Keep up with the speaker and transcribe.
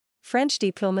French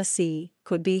diplomacy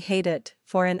could be headed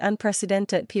for an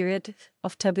unprecedented period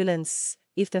of turbulence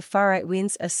if the far-right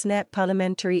wins a snap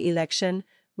parliamentary election,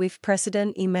 with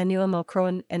President Emmanuel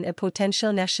Macron and a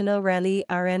potential National Rally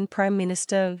RN Prime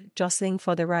Minister jostling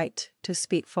for the right to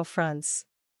speak for France.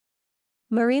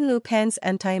 Marine Le Pen's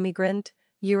anti-immigrant,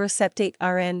 Eurosceptic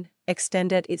RN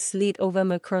extended its lead over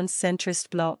Macron's centrist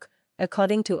bloc,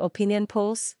 according to opinion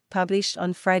polls published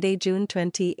on Friday, June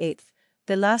 28,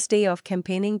 the last day of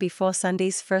campaigning before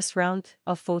Sunday's first round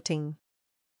of voting.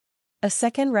 A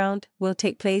second round will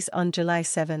take place on July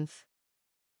 7.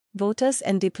 Voters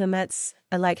and diplomats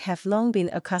alike have long been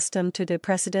accustomed to the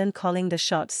president calling the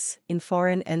shots in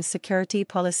foreign and security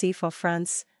policy for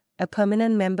France, a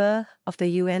permanent member of the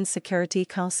UN Security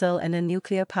Council and a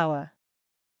nuclear power,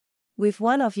 with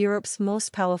one of Europe's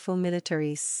most powerful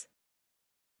militaries.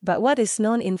 But what is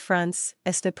known in France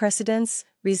as the president's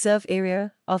reserve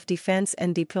area of defense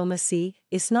and diplomacy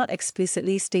is not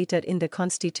explicitly stated in the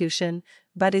constitution,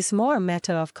 but is more a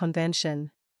matter of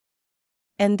convention.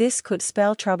 And this could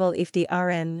spell trouble if the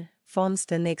RN forms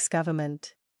the next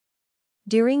government.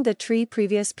 During the 3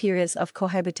 previous periods of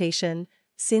cohabitation,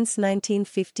 since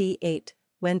 1958,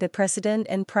 when the president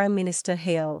and prime minister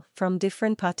hail from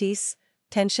different parties,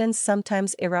 tensions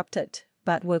sometimes erupted,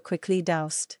 but were quickly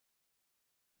doused.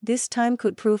 This time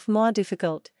could prove more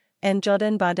difficult, and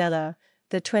Jordan Bardella,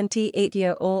 the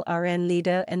 28-year-old RN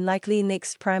leader and likely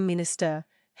next prime minister,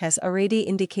 has already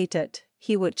indicated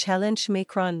he would challenge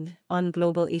Macron on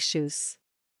global issues.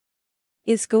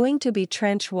 It's going to be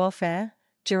trench warfare,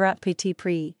 Gerard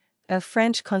Petit-Pré, a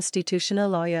French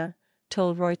constitutional lawyer,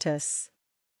 told Reuters.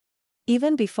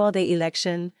 Even before the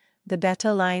election, the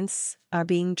battle lines are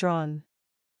being drawn.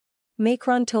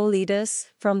 Macron told leaders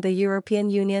from the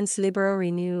European Union's Liberal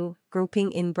Renew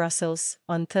grouping in Brussels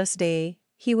on Thursday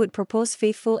he would propose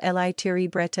faithful ally Thierry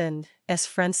Breton as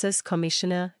France's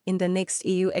commissioner in the next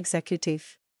EU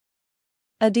executive.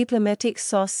 A diplomatic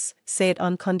source said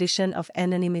on condition of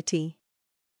anonymity.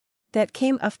 That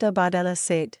came after Bardella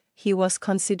said he was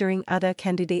considering other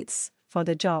candidates for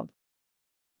the job.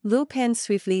 Le Pen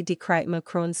swiftly decried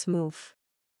Macron's move.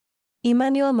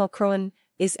 Emmanuel Macron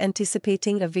is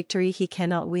anticipating a victory he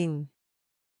cannot win.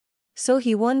 So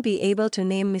he won't be able to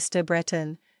name Mr.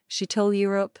 Breton, she told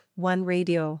Europe 1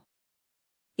 Radio.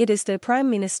 It is the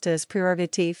Prime Minister's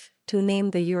prerogative to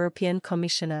name the European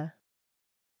Commissioner.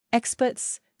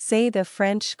 Experts say the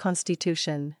French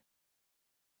Constitution,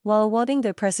 while awarding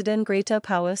the President greater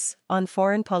powers on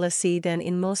foreign policy than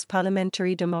in most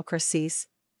parliamentary democracies,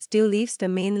 still leaves the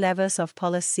main levers of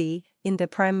policy in the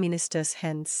Prime Minister's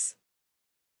hands.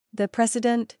 The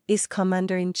President is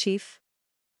Commander-in-Chief,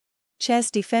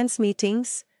 chairs defense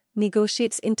meetings,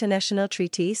 negotiates international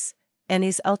treaties, and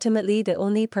is ultimately the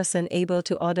only person able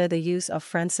to order the use of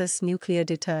France's nuclear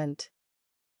deterrent.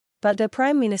 But the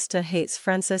Prime Minister heads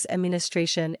France's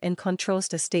administration and controls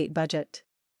the state budget,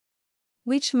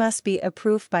 which must be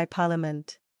approved by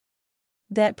Parliament.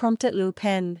 That prompted Le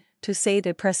Pen to say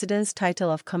the President's title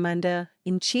of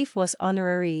Commander-in-Chief was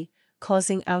honorary,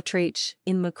 causing outrage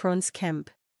in Macron's camp.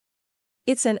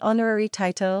 It's an honorary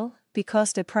title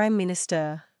because the Prime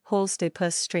Minister holds the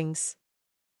purse strings,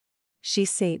 she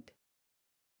said.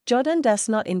 Jordan does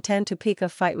not intend to pick a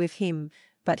fight with him,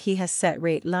 but he has set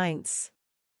red lines.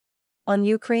 On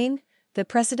Ukraine, the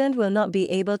president will not be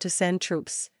able to send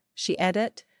troops, she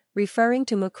added, referring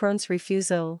to Macron's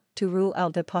refusal to rule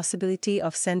out the possibility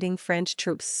of sending French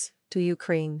troops to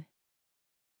Ukraine.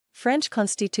 French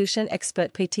constitution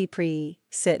expert Petit-Pré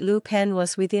said Le Pen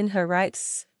was within her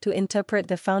rights to interpret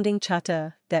the founding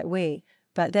charter that way,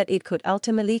 but that it could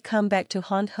ultimately come back to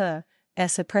haunt her,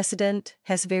 as a president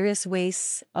has various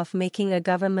ways of making a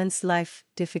government's life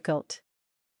difficult.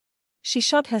 She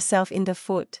shot herself in the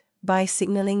foot by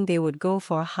signaling they would go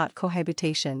for hard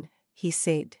cohabitation, he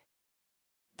said.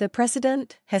 The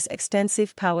president has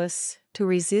extensive powers to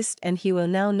resist, and he will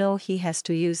now know he has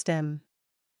to use them.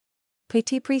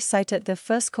 Petit-Pré cited the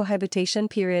first cohabitation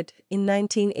period in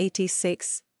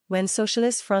 1986, when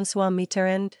Socialist François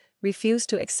Mitterrand refused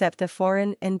to accept the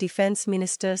foreign and defense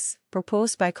ministers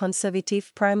proposed by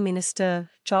Conservative Prime Minister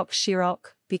Jacques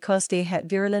Chirac because they had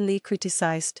virulently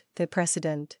criticized the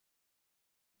president.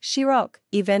 Chirac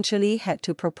eventually had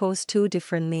to propose 2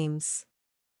 different names.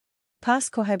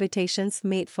 Past cohabitations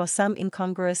made for some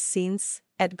incongruous scenes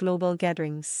at global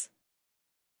gatherings.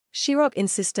 Chirac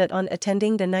insisted on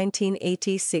attending the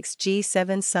 1986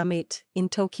 G7 summit in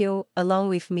Tokyo along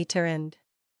with Mitterrand,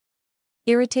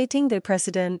 irritating the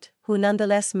president, who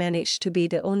nonetheless managed to be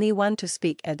the only one to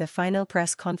speak at the final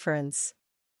press conference.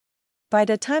 By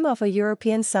the time of a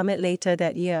European summit later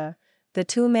that year, the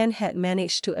two men had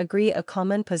managed to agree a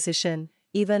common position,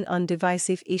 even on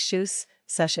divisive issues,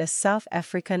 such as South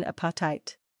African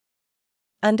apartheid.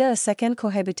 Under a second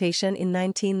cohabitation in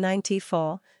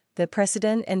 1994, the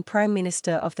President and Prime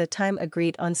Minister of the time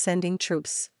agreed on sending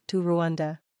troops to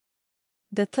Rwanda.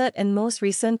 The third and most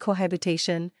recent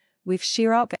cohabitation, with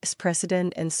Chirac as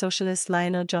President and Socialist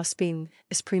Lionel Jospin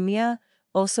as Premier,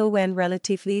 also went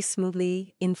relatively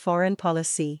smoothly in foreign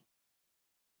policy,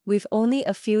 with only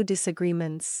a few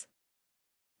disagreements.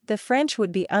 The French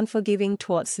would be unforgiving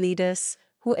towards leaders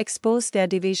who exposed their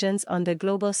divisions on the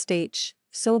global stage,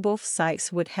 so both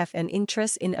sides would have an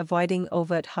interest in avoiding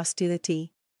overt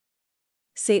hostility,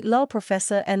 said law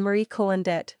professor Anne-Marie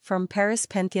Cohendet from Paris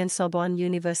Panthéon-Sorbonne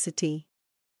University.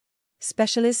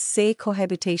 Specialists say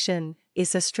cohabitation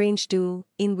is a strange duel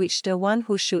in which the one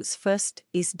who shoots first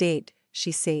is dead,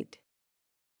 she said.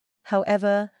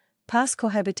 However, past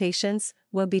cohabitations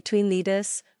were between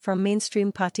leaders from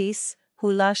mainstream parties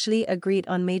who largely agreed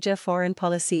on major foreign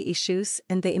policy issues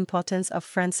and the importance of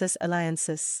France's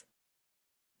alliances.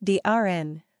 The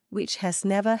RN, which has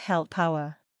never held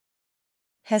power,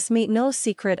 has made no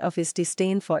secret of its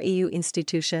disdain for EU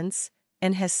institutions,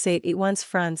 and has said it wants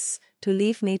France to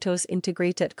leave NATO's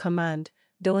integrated command,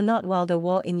 though not while the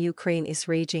war in Ukraine is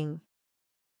raging.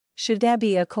 Should there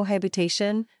be a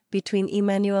cohabitation between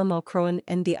Emmanuel Macron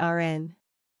and the RN?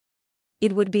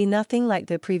 It would be nothing like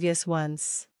the previous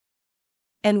ones,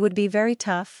 and would be very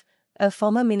tough, a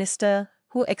former minister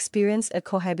who experienced a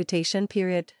cohabitation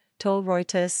period told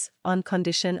Reuters on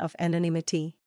condition of anonymity.